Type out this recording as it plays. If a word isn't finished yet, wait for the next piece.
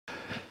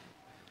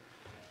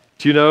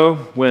Do you know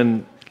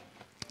when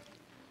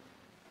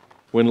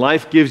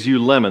life gives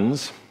you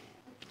lemons,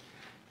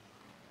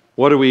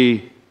 what are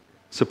we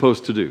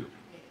supposed to do?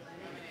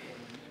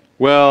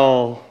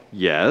 Well,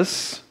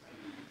 yes.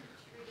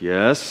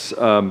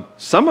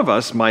 Some of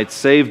us might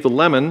save the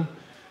lemon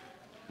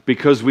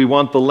because we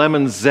want the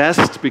lemon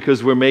zest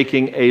because we're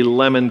making a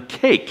lemon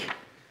cake.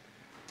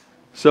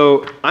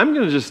 So I'm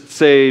going to just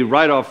say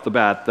right off the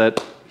bat that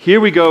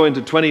here we go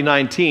into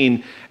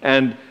 2019,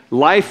 and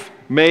life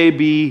may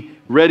be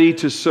ready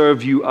to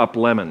serve you up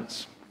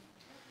lemons.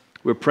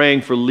 We're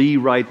praying for Lee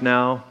right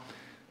now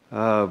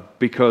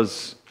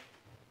because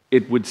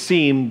it would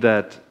seem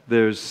that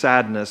there's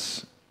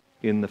sadness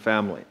in the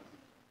family.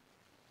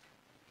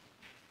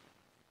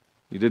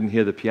 You didn't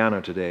hear the piano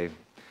today.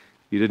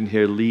 You didn't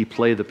hear Lee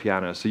play the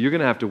piano. So you're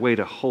going to have to wait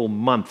a whole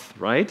month,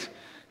 right?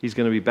 He's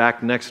going to be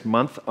back next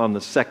month on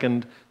the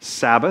second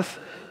Sabbath.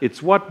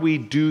 It's what we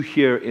do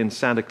here in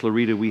Santa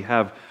Clarita. We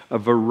have a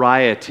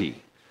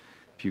variety.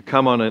 If you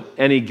come on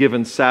any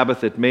given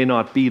Sabbath, it may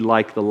not be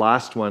like the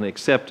last one,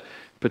 except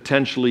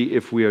potentially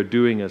if we are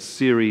doing a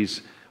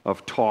series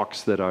of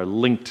talks that are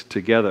linked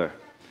together.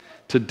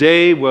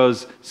 Today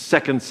was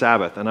second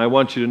Sabbath, and I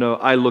want you to know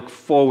I look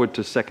forward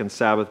to second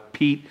Sabbath.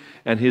 Pete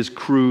and his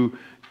crew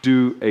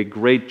do a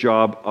great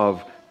job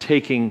of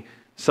taking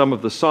some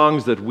of the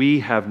songs that we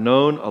have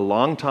known a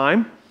long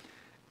time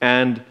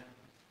and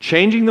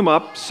changing them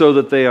up so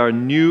that they are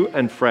new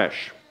and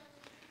fresh.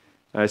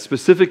 I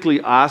specifically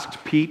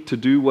asked Pete to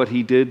do what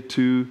he did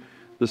to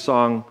the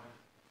song,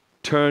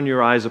 Turn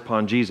Your Eyes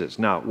Upon Jesus.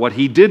 Now, what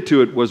he did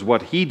to it was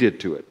what he did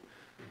to it.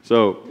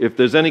 So if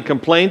there's any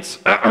complaints,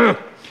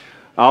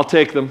 I'll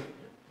take them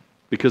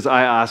because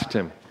I asked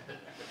him.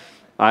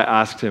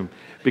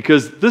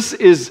 Because this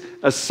is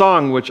a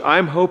song which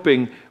I'm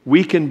hoping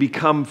we can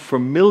become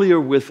familiar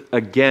with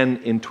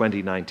again in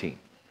 2019.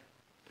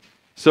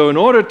 So in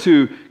order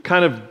to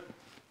kind of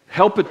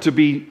help it to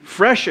be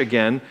fresh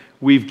again,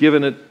 we've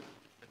given it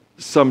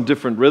some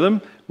different rhythm.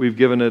 We've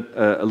given it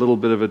a little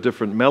bit of a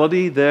different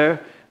melody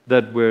there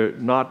that we're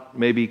not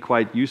maybe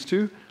quite used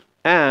to.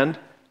 And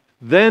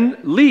then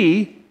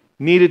Lee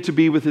needed to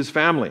be with his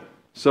family.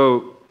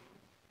 So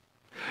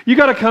you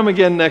got to come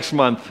again next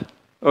month.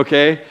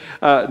 Okay,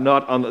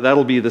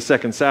 that'll be the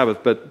second Sabbath,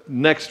 but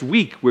next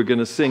week we're going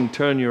to sing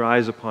Turn Your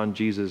Eyes Upon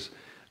Jesus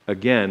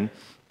again.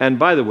 And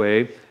by the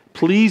way,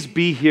 please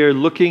be here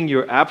looking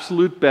your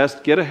absolute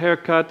best. Get a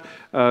haircut,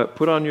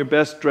 put on your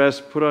best dress,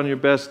 put on your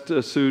best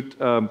suit.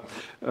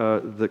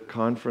 The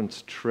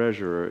conference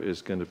treasurer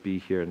is going to be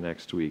here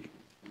next week.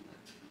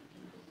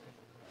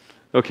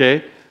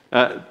 Okay,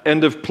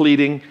 end of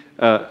pleading.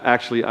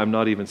 Actually, I'm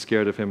not even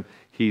scared of him.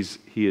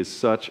 He is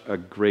such a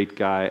great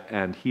guy,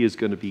 and he is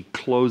going to be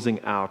closing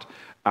out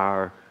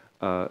our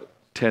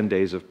 10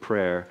 days of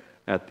prayer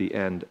at the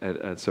end.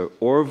 And so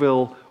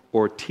Orville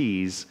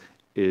Ortiz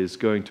is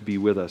going to be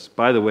with us.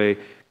 By the way,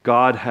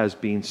 God has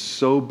been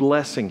so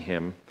blessing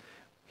him.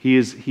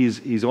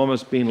 He's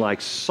almost been like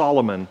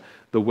Solomon,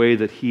 the way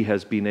that he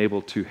has been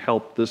able to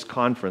help this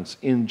conference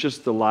in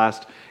just the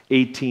last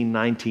 18,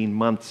 19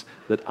 months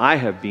that I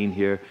have been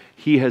here.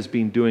 He has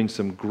been doing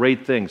some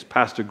great things.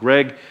 Pastor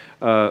Greg,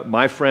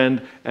 my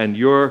friend, and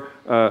your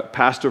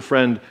pastor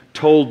friend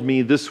told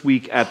me this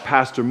week at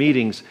pastor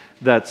meetings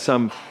that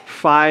some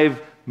 $5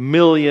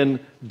 million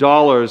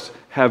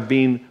have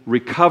been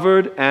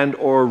recovered and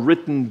or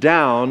written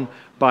down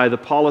by the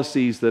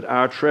policies that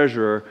our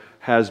treasurer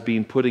has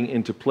been putting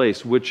into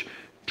place, which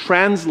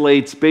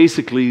translates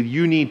basically,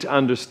 you need to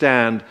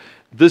understand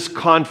this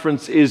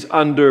conference is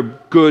under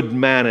good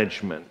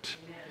management.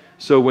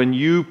 So when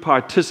you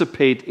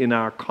participate in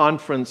our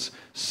conference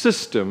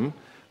system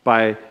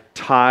by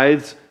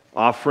tithes,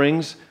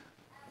 offerings,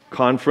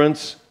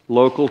 conference,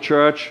 local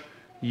church,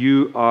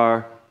 you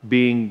are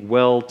being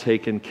well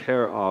taken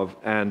care of.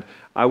 And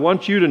I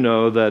want you to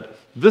know that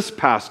this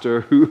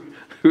pastor who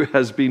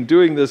has been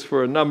doing this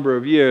for a number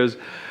of years,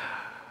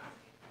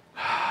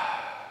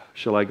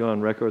 shall I go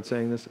on record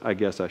saying this? I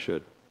guess I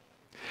should.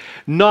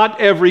 Not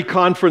every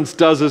conference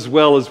does as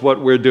well as what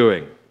we're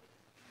doing,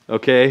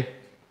 okay?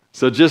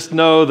 So just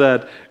know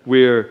that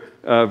we're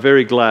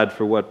very glad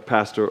for what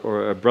Pastor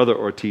or Brother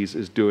Ortiz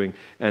is doing,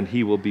 and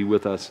he will be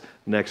with us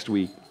next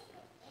week.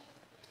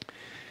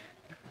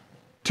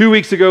 2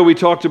 weeks ago, we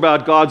talked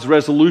about God's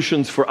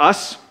resolutions for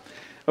us.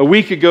 A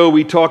week ago,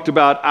 we talked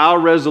about our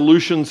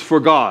resolutions for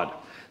God.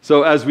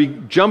 So as we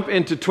jump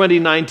into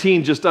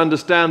 2019, just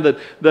understand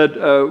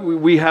that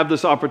we have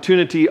this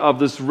opportunity of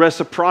this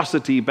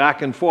reciprocity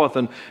back and forth.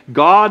 And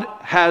God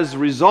has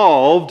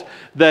resolved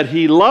that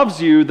He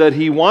loves you, that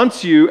He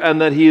wants you,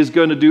 and that He is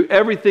going to do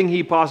everything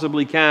He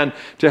possibly can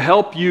to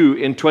help you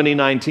in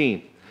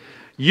 2019.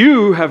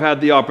 You have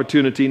had the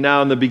opportunity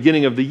now in the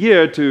beginning of the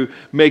year to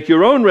make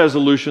your own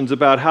resolutions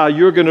about how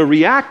you're going to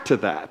react to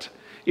that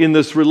in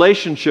this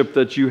relationship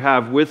that you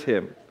have with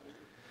Him.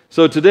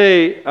 So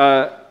today,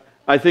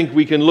 I think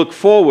we can look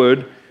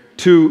forward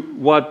to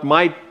what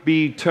might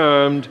be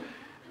termed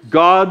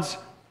God's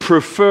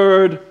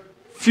preferred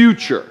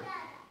future.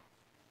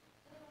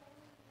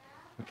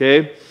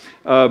 Okay?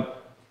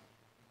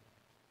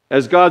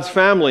 As God's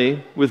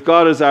family, with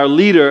God as our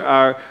leader,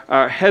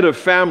 our head of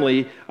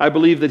family, I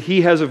believe that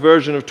He has a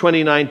version of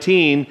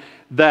 2019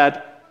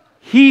 that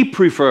He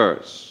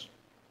prefers.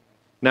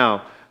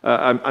 Now,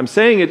 I'm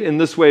saying it in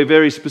this way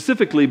very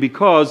specifically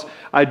because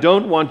I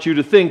don't want you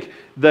to think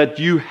that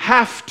you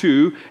have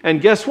to,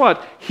 and guess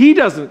what? He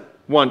doesn't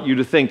want you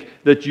to think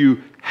that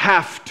you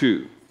have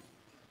to,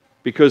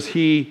 because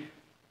He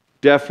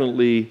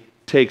definitely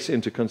takes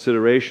into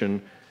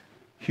consideration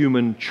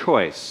human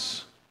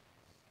choice.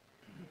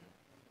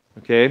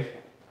 Okay?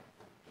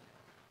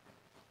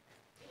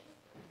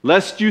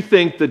 Lest you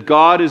think that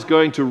God is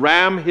going to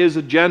ram His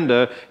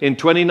agenda in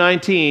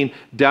 2019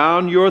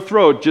 down your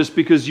throat just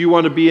because you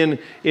want to be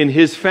in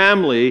His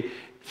family,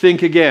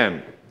 think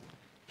again.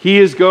 He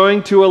is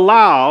going to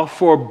allow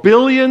for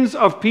billions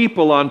of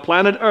people on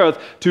planet Earth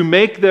to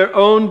make their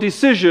own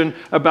decision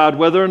about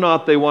whether or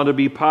not they want to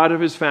be part of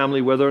His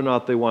family, whether or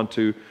not they want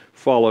to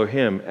follow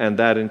Him, and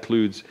that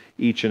includes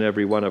each and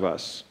every one of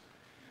us.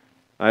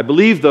 I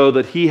believe, though,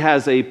 that He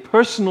has a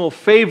personal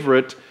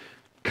favorite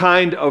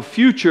kind of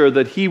future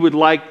that He would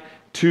like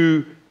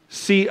to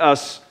see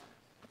us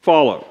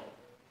follow.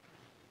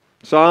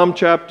 Psalm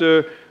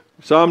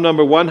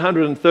number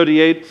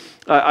 138,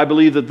 I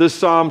believe that this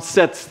psalm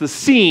sets the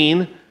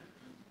scene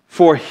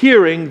for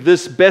hearing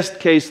this best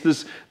case,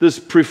 this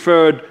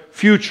preferred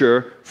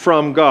future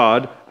from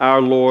God,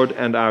 our Lord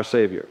and our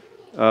Savior.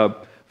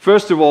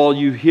 First of all,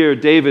 you hear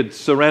David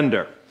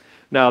surrender.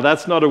 Now,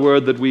 that's not a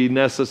word that we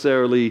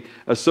necessarily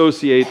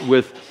associate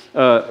with,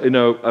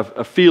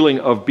 a feeling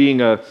of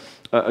being a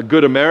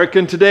good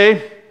American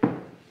today.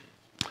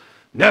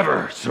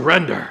 Never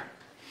surrender.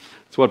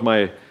 It's what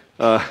my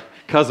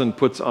cousin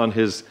puts on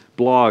his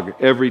blog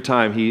every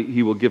time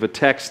he will give a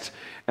text,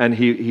 and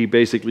he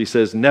basically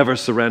says, never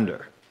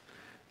surrender.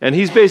 And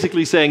he's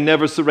basically saying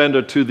never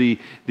surrender to the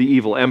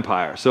evil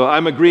empire. So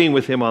I'm agreeing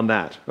with him on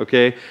that,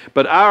 okay?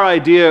 But our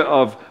idea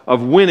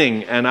of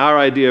winning and our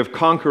idea of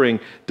conquering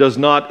does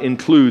not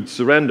include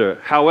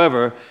surrender.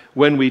 However,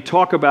 when we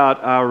talk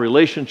about our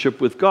relationship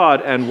with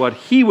God and what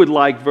He would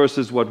like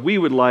versus what we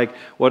would like,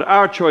 what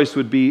our choice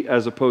would be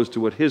as opposed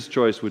to what His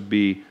choice would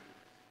be,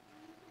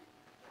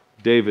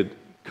 David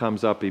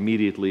comes up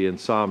immediately in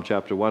Psalm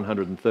chapter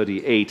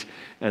 138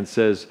 and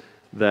says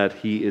that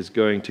he is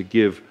going to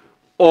give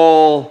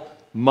all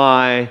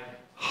my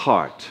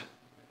heart.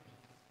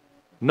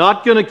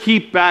 Not going to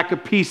keep back a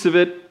piece of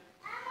it.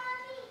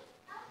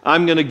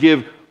 I'm going to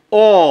give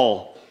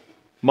all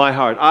my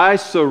heart. I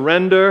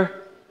surrender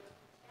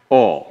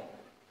all.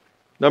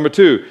 Number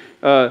two,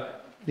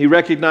 he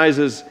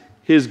recognizes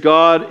his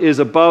God is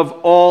above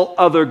all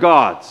other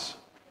gods.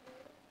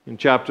 In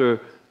chapter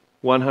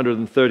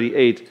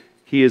 138,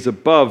 He is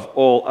above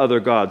all other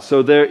gods.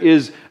 So there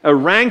is a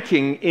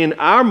ranking in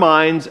our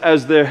minds,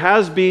 as there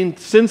has been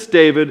since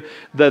David,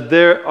 that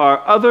there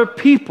are other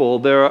people,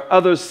 there are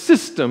other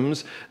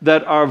systems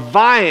that are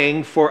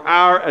vying for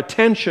our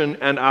attention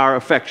and our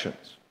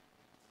affections.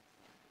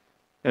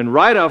 And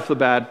right off the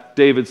bat,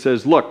 David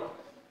says, look,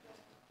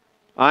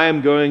 I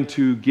am going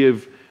to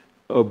give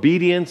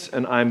obedience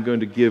and I'm going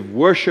to give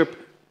worship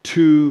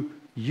to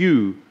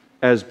you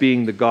as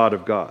being the God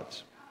of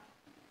gods.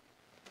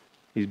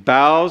 He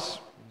bows.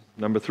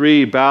 Number three,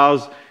 he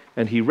bows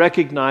and he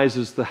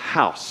recognizes the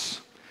house.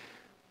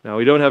 Now,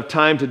 we don't have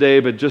time today,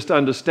 but just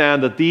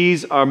understand that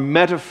these are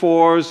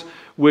metaphors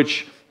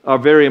which are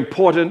very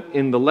important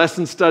in the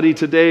lesson study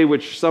today,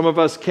 which some of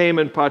us came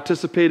and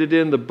participated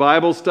in. The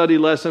Bible study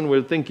lesson,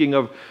 we're thinking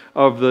of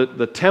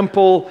the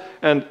temple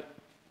and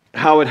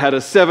how it had a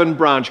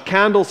 7-branch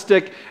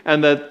candlestick,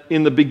 and that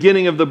in the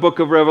beginning of the book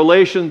of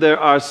Revelation there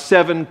are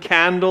 7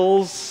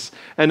 candles.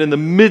 And in the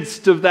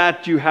midst of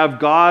that, you have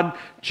God,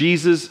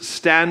 Jesus,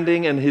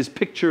 standing, and His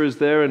picture is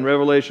there in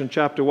Revelation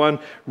chapter 1.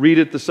 Read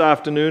it this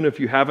afternoon if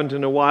you haven't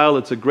in a while.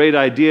 It's a great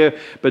idea.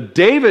 But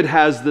David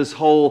has this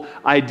whole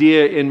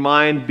idea in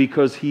mind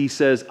because he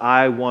says,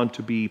 I want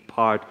to be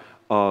part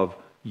of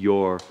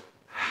your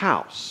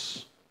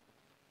house.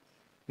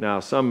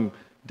 Now, some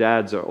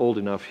dads are old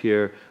enough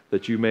here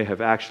that you may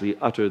have actually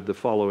uttered the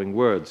following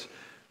words: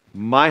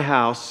 my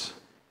house,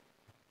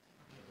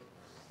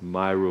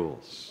 my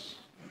rules.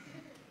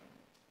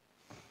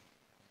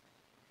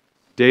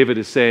 David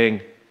is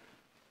saying,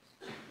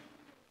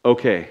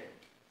 okay,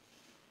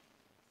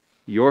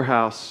 your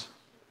house,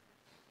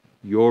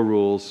 your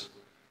rules,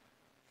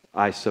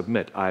 I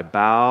submit. I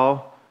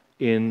bow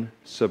in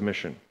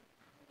submission.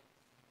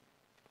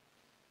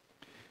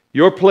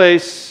 Your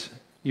place,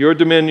 your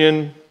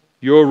dominion,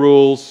 your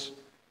rules,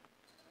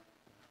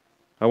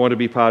 I want to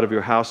be part of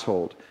your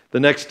household. The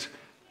next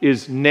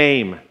is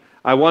name.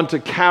 I want to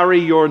carry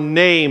your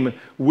name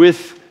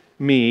with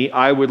me.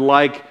 I would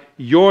like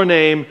your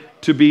name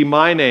to be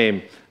my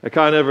name. I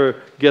can't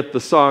ever get the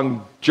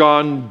song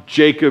John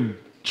Jacob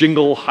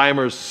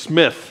Jingleheimer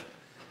Smith.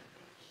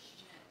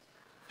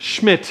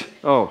 Schmidt.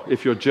 Oh,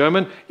 if you're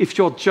German. If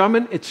you're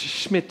German, it's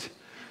Schmidt.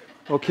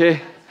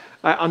 Okay?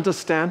 I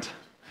understand.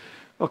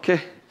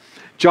 Okay?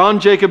 John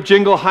Jacob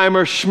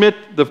Jingleheimer Schmidt.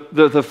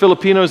 The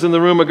Filipinos in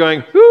the room are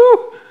going, whoo!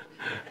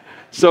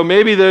 So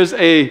maybe there's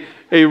a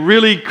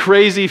really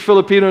crazy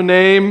Filipino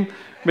name.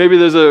 Maybe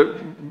there's a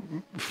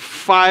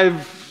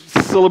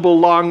 5-syllable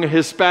long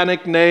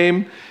Hispanic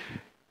name.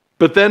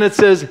 But then it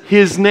says,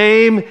 his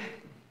name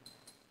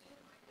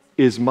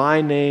is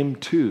my name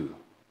too.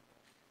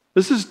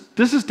 This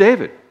is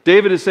David.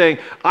 David is saying,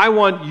 I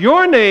want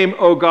your name,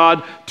 O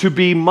God, to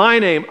be my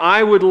name.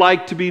 I would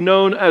like to be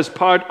known as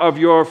part of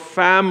your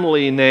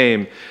family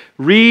name.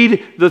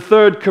 Read the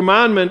third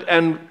commandment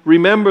and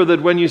remember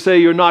that when you say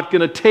you're not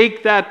going to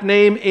take that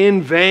name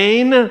in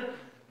vain,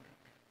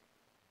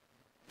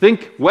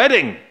 think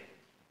wedding.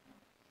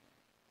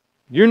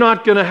 You're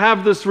not going to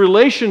have this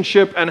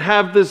relationship and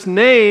have this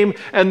name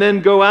and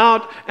then go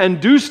out and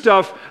do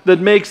stuff that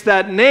makes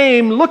that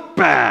name look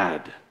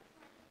bad.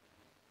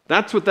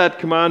 That's what that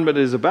commandment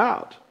is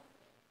about.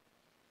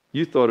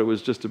 You thought it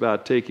was just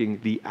about taking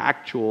the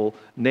actual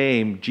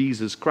name,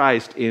 Jesus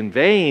Christ, in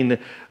vain,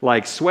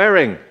 like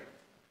swearing.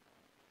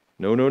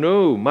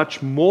 No.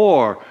 Much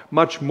more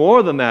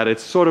than that.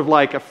 It's sort of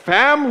like a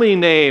family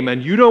name,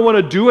 and you don't want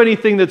to do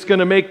anything that's going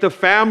to make the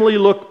family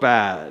look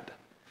bad.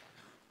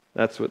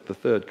 That's what the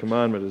third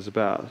commandment is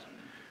about.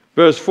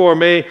 Verse 4,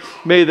 may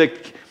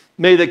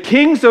the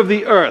kings of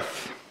the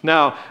earth.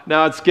 Now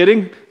it's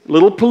getting a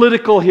little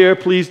political here.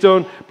 Please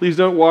don't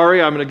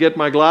worry. I'm going to get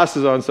my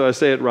glasses on so I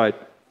say it right.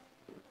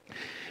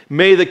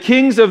 May the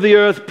kings of the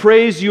earth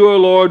praise you, O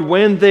Lord,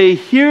 when they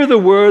hear the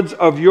words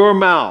of your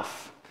mouth.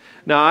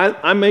 Now,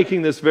 I'm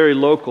making this very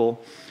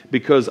local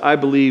because I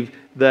believe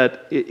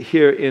that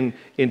here in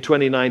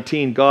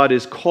 2019, God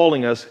is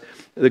calling us.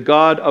 The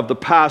God of the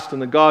past and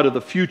the God of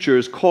the future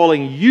is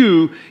calling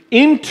you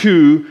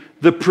into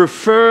the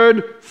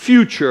preferred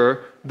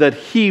future that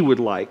He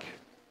would like.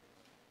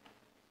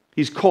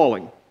 He's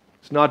calling.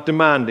 He's not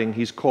demanding,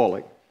 He's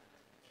calling.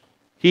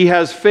 He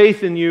has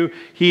faith in you.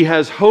 He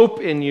has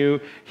hope in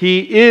you.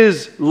 He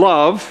is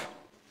love.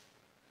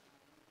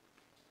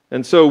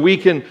 And so we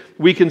can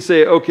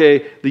say,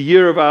 okay, the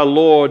year of our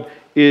Lord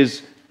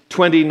is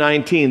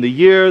 2019, the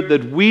year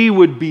that we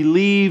would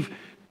believe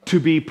to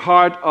be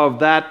part of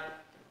that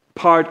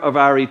part of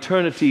our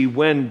eternity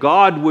when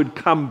God would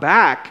come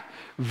back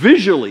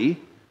visually.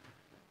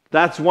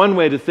 That's one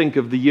way to think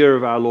of the year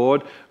of our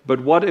Lord. But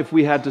what if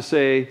we had to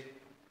say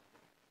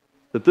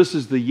that this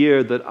is the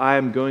year that I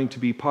am going to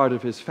be part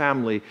of His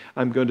family,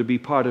 I'm going to be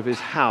part of His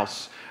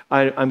house,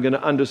 I'm going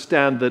to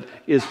understand that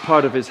is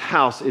part of His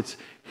house, it's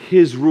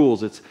His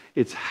rules,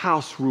 it's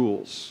house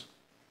rules,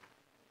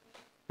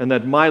 and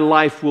that my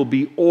life will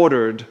be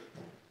ordered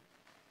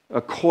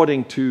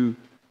according to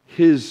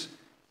His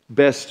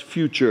best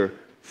future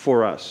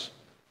for us.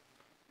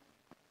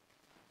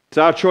 It's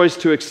our choice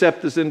to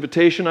accept this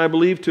invitation, I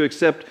believe, to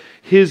accept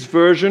His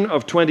version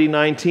of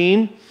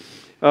 2019.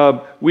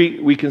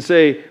 We can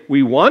say,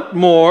 we want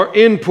more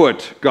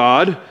input,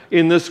 God,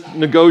 in this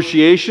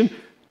negotiation.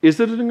 Is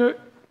it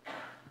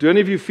do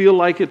any of you feel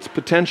like it's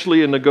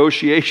potentially a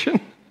negotiation?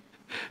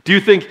 Do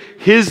you think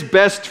His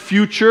best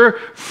future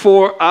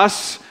for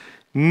us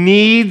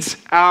needs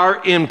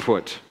our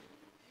input?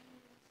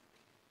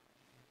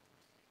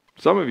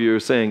 Some of you are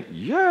saying,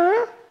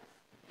 yeah,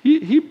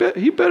 he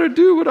better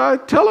do what I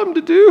tell him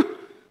to do.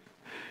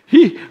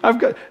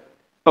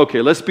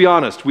 Okay, let's be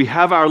honest. We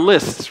have our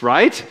lists,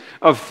 right,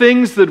 of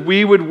things that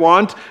we would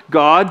want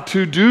God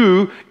to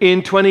do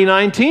in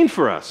 2019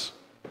 for us.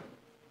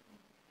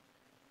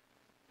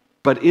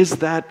 But is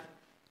that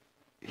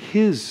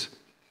His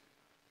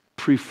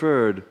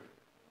preferred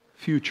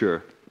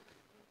future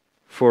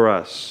for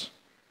us?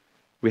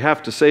 We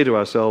have to say to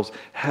ourselves,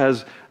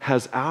 has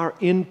our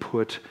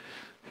input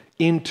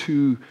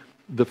into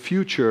the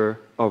future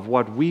of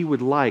what we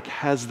would like,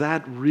 has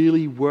that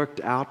really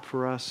worked out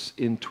for us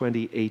in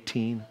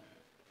 2018?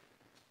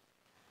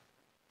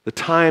 The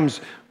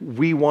times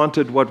we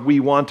wanted what we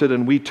wanted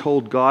and we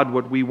told God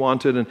what we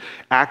wanted, and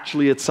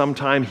actually at some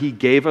time He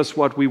gave us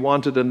what we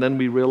wanted and then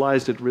we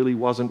realized it really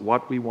wasn't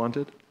what we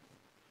wanted,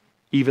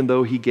 even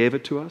though He gave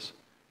it to us.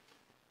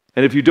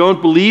 And if you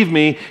don't believe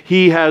me,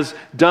 He has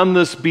done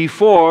this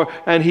before,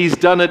 and He's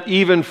done it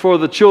even for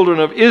the children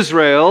of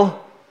Israel.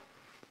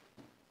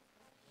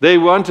 They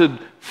wanted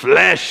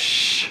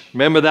flesh.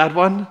 Remember that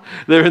one?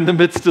 They're in the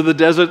midst of the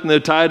desert and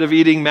they're tired of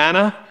eating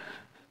manna.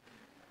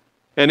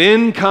 And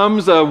in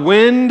comes a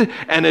wind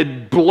and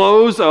it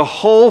blows a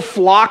whole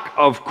flock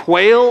of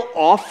quail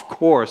off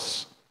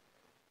course.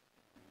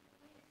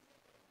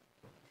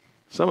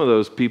 Some of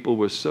those people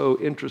were so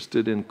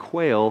interested in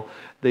quail,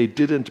 they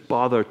didn't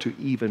bother to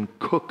even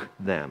cook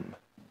them.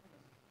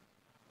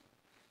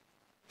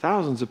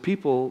 Thousands of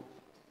people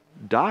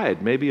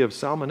died, maybe of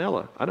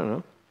salmonella. I don't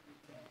know.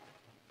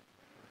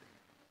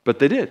 But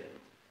they did.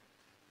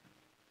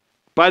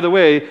 By the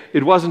way,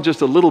 it wasn't just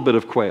a little bit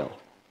of quail.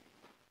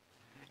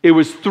 It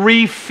was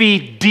 3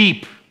 feet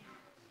deep.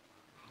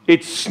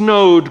 It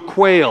snowed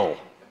quail.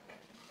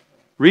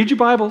 Read your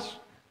Bibles.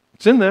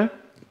 It's in there.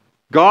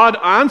 God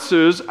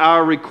answers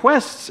our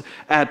requests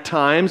at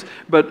times,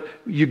 but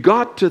you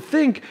got to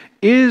think,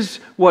 is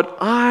what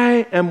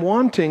I am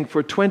wanting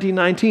for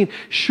 2019,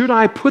 should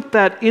I put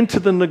that into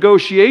the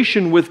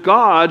negotiation with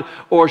God,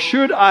 or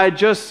should I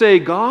just say,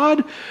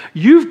 God,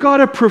 you've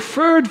got a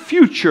preferred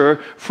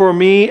future for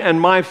me and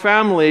my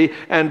family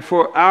and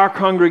for our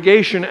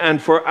congregation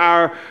and for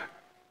our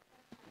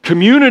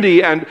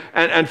community and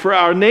for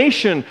our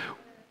nation.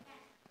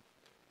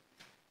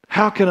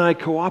 How can I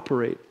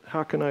cooperate?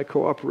 How can I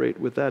cooperate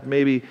with that?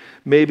 Maybe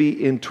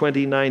in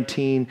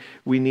 2019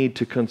 we need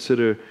to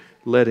consider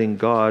letting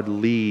God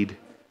lead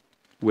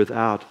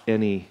without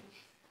any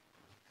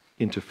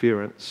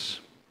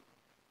interference.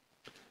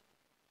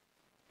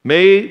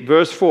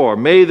 Verse 4,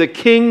 may the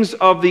kings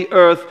of the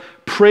earth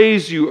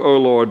praise you, O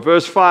Lord.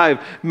 Verse 5,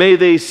 may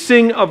they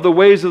sing of the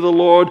ways of the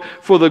Lord,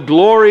 for the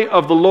glory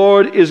of the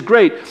Lord is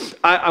great.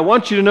 I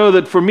want you to know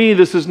that for me,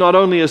 this is not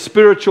only a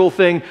spiritual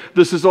thing,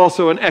 this is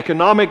also an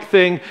economic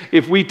thing.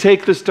 If we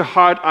take this to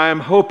heart, I am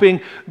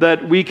hoping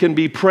that we can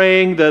be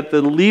praying that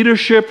the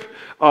leadership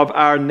of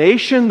our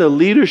nation, the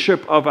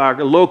leadership of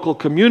our local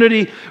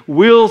community,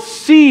 will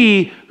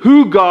see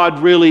who God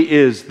really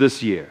is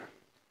this year.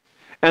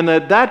 And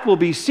that will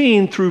be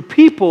seen through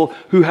people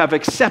who have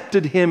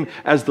accepted Him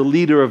as the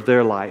leader of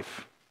their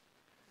life.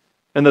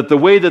 And that the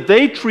way that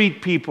they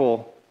treat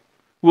people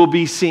will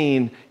be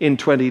seen in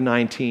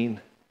 2019.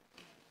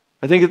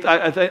 I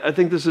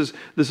think this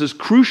is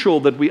crucial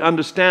that we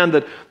understand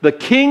that the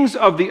kings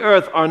of the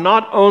earth are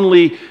not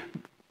only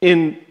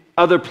in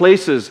other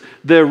places,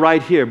 they're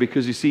right here,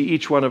 because you see,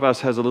 each one of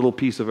us has a little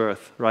piece of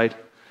earth, right?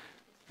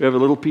 We have a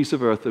little piece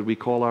of earth that we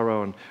call our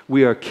own.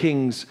 We are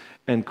kings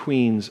and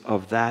queens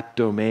of that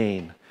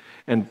domain.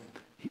 And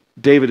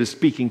David is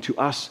speaking to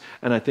us,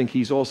 and I think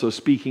he's also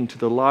speaking to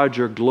the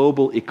larger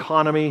global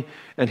economy,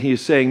 and he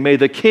is saying, may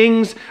the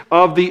kings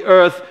of the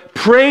earth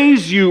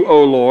praise you,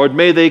 O Lord.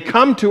 May they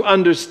come to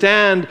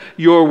understand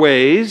your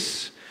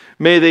ways.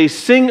 May they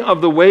sing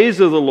of the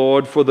ways of the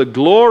Lord, for the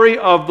glory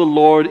of the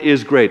Lord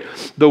is great.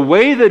 The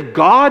way that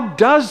God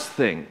does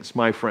things,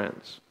 my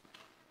friends,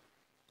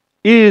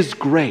 is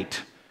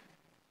great,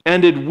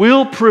 and it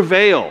will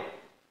prevail.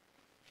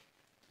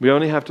 We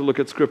only have to look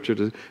at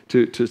Scripture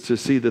to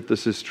see that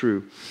this is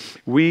true.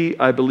 We,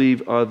 I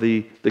believe, are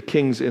the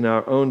kings in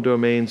our own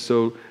domain,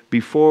 so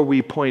before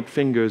we point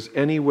fingers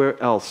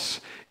anywhere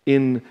else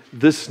in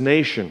this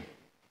nation,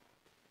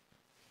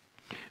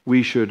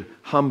 we should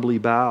humbly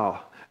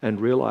bow and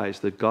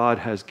realize that God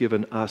has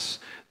given us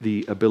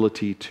the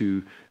ability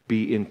to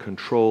be in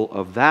control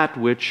of that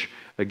which,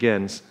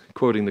 again,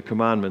 quoting the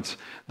commandments,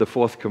 the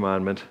fourth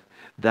commandment,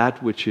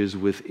 that which is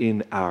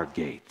within our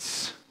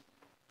gates.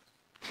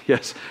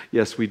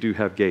 Yes, we do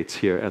have gates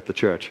here at the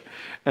church,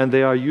 and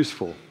they are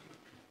useful.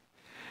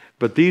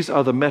 But these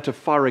are the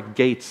metaphoric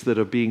gates that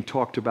are being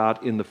talked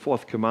about in the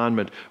fourth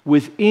commandment,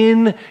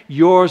 within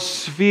your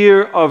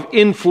sphere of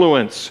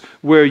influence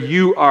where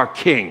you are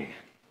king.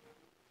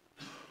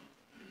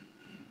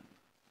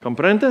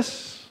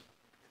 ¿Comprendes?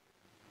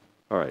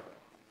 All right.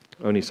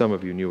 Only some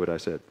of you knew what I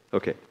said.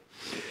 Okay.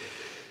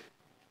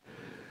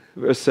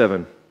 Verse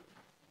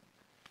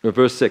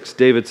 6,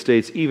 David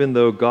states, even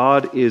though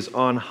God is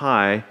on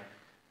high,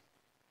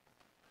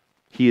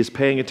 He is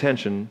paying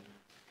attention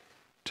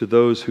to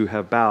those who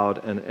have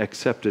bowed and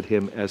accepted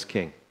Him as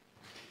king.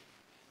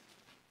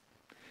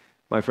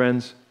 My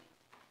friends,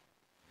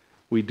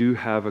 we do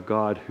have a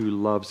God who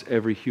loves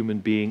every human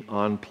being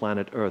on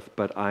planet Earth,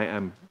 but I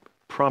am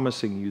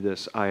promising you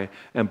this. I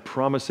am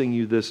promising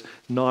you this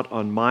not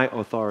on my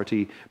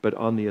authority, but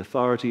on the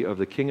authority of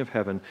the King of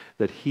Heaven,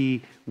 that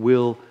He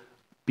will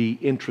be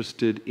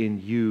interested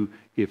in you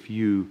if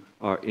you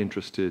are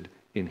interested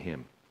in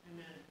Him.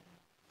 Amen.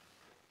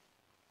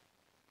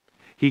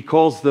 He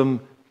calls them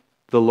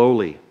the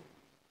lowly,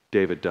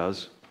 David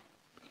does.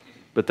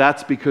 But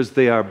that's because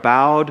they are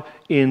bowed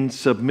in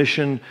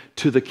submission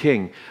to the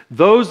King.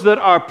 Those that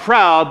are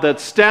proud, that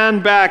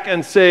stand back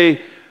and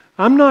say,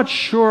 I'm not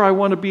sure I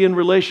want to be in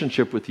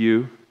relationship with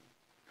you.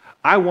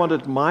 I want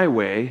it my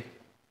way.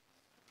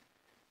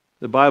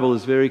 The Bible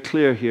is very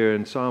clear here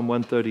in Psalm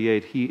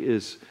 138. He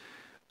is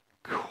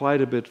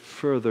quite a bit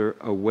further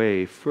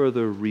away,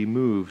 further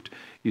removed,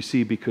 you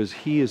see, because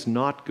He is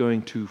not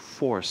going to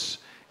force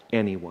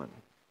anyone.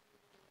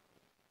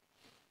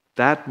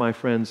 That, my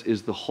friends,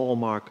 is the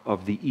hallmark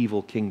of the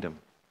evil kingdom.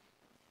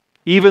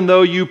 Even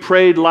though you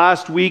prayed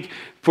last week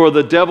for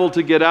the devil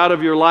to get out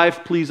of your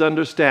life, please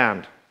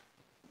understand,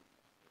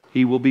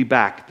 he will be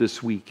back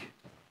this week,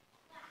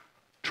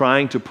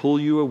 trying to pull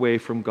you away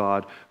from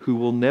God, who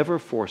will never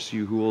force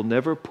you, who will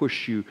never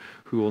push you,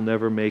 who will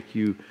never make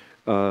you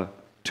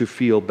to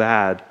feel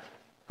bad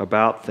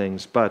about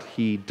things, but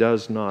he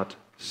does not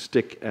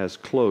stick as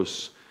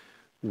close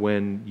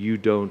when you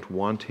don't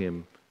want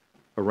him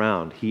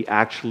around. He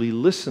actually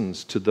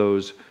listens to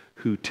those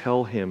who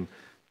tell him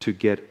to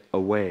get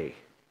away.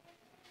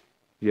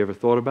 You ever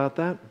thought about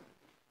that?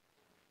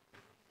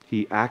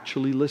 He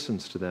actually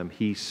listens to them.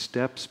 He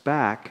steps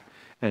back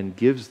and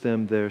gives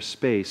them their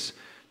space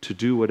to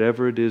do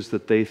whatever it is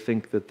that they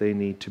think that they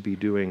need to be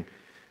doing.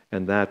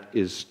 And that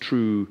is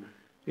true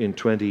in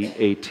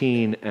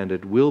 2018, and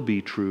it will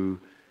be true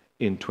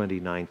in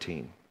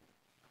 2019.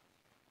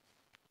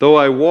 Though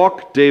I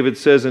walk, David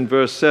says in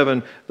verse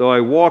 7, though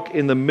I walk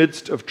in the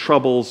midst of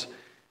troubles,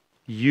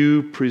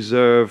 you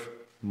preserve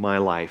my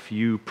life.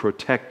 You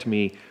protect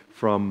me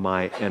from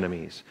my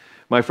enemies.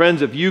 My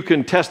friends, if you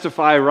can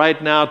testify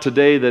right now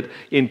today that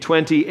in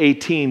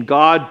 2018,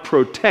 God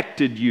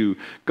protected you,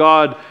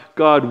 God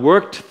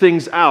worked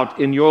things out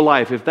in your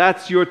life, if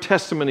that's your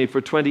testimony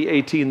for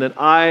 2018, then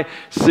I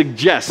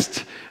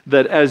suggest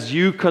that as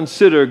you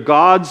consider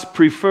God's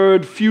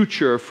preferred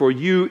future for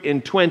you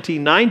in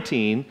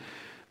 2019,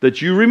 that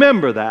you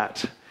remember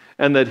that,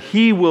 and that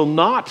He will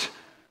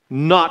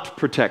not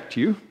protect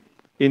you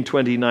in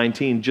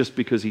 2019 just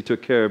because He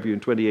took care of you in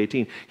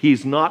 2018.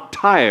 He's not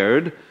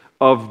tired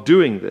of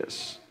doing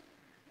this.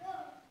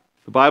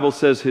 The Bible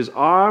says His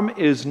arm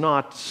is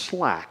not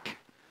slack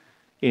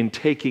in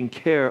taking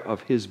care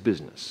of His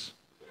business.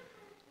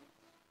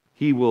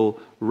 He will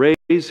raise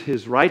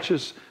His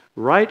righteous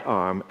right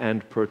arm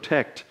and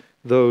protect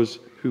those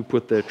who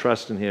put their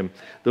trust in Him.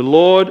 The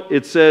Lord,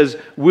 it says,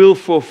 will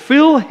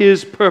fulfill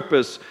His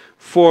purpose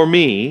for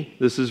me.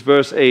 This is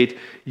verse 8.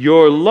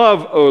 Your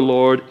love, O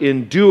Lord,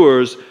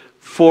 endures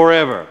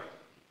forever.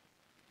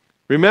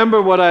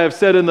 Remember what I have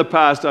said in the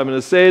past. I'm going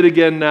to say it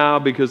again now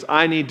because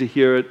I need to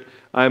hear it.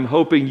 I'm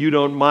hoping you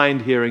don't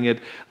mind hearing it.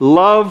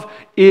 Love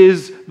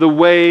is the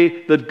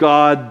way that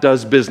God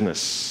does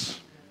business.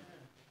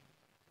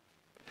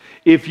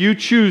 If you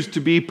choose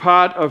to be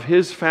part of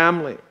His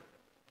family,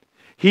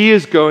 He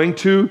is going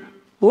to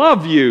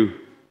love you.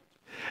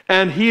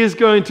 And He is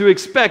going to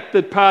expect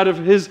that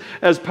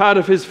as part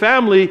of His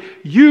family,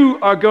 you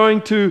are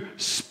going to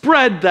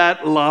spread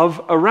that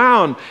love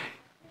around.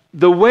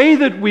 The way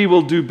that we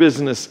will do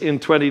business in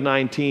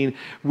 2019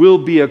 will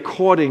be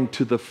according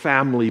to the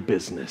family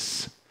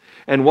business.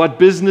 And what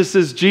business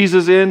is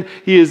Jesus in?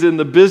 He is in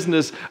the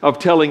business of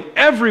telling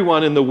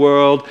everyone in the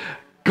world,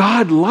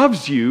 God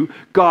loves you.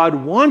 God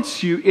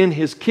wants you in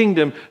His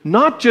kingdom,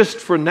 not just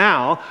for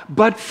now,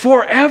 but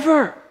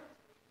forever.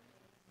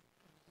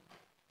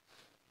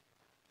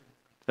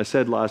 I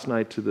said last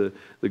night to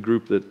the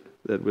group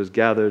that was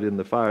gathered in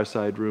the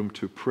fireside room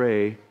to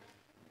pray,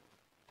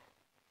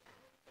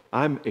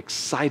 I'm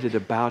excited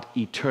about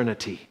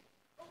eternity.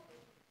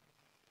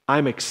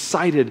 I'm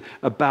excited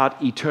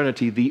about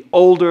eternity. The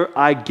older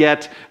I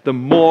get, the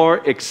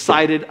more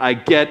excited I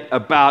get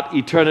about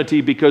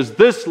eternity because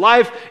this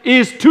life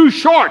is too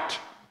short.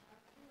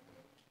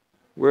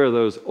 Where are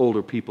those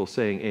older people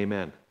saying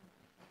amen?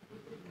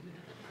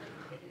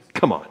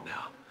 Come on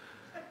now.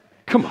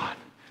 Come on.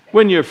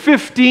 When you're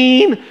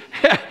 15,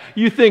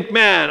 you think,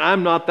 man,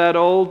 I'm not that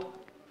old.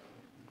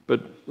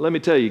 But let me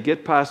tell you,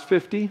 get past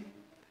 50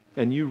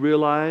 and you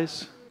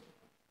realize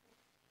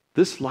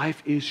this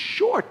life is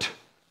short.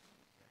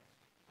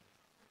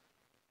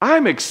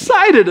 I'm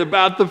excited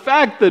about the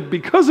fact that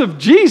because of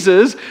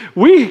Jesus,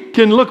 we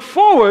can look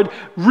forward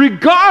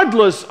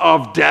regardless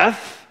of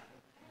death.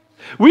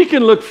 We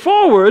can look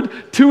forward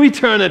to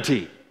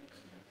eternity.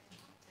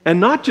 And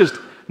not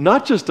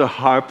just a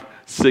harp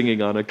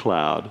singing on a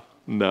cloud.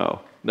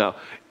 No.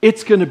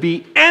 It's going to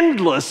be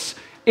endless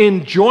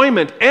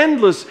enjoyment,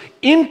 endless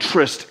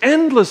interest,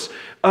 endless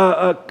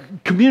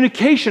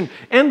communication,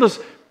 endless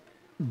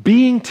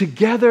being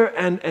together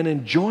and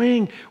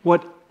enjoying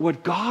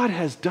what God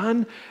has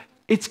done.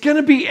 It's going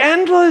to be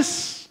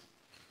endless.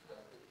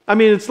 I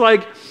mean,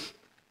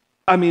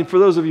 for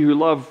those of you who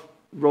love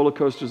roller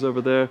coasters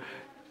over there,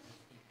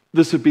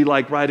 this would be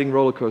like riding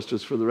roller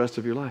coasters for the rest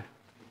of your life.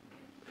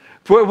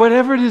 For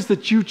whatever it is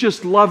that you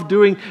just love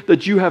doing,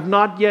 that you have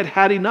not yet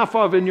had enough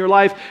of in your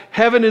life,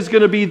 heaven is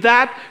going to be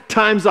that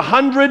times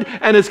 100,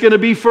 and it's going to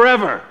be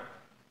forever.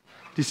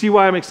 Do you see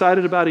why I'm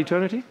excited about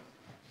eternity?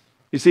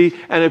 You see,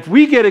 and if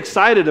we get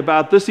excited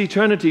about this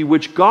eternity,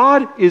 which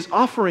God is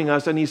offering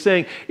us, and He's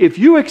saying, if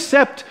you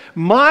accept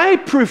my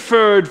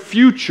preferred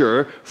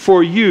future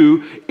for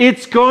you,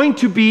 it's going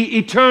to be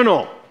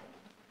eternal.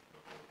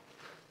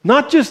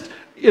 Not just,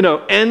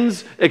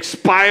 ends,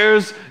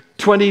 expires,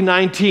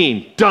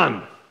 2019,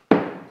 done.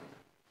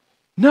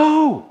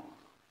 No.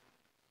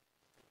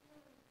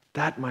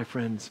 That, my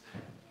friends,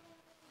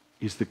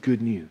 is the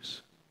good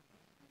news.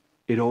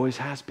 It always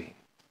has been.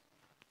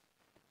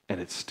 And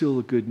it's still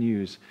the good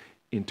news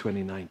in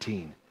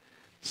 2019.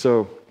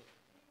 So,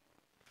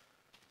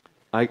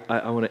 I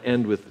want to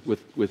end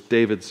with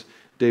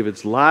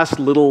David's last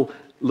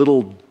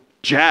little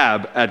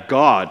jab at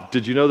God.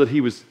 Did you know that he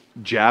was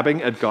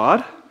jabbing at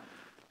God?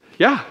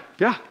 Yeah.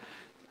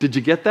 Did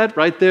you get that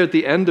right there at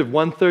the end of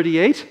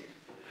 138?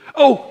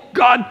 Oh,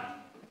 God,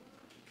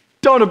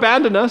 don't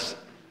abandon us.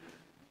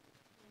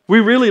 We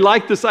really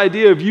like this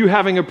idea of you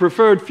having a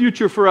preferred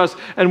future for us,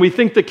 and we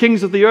think the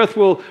kings of the earth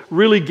will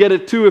really get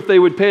it too if they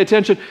would pay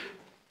attention.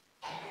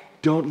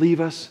 Don't leave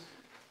us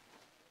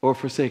or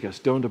forsake us.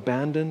 Don't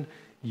abandon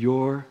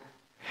your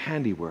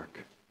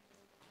handiwork.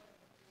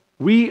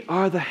 We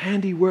are the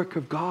handiwork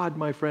of God,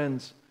 my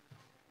friends.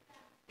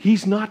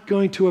 He's not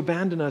going to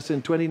abandon us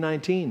in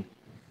 2019.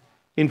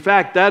 In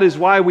fact, that is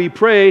why we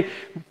pray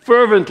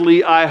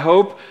fervently, I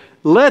hope,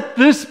 let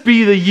this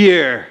be the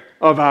year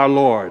of our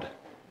Lord,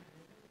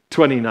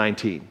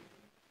 2019.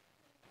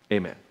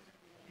 Amen.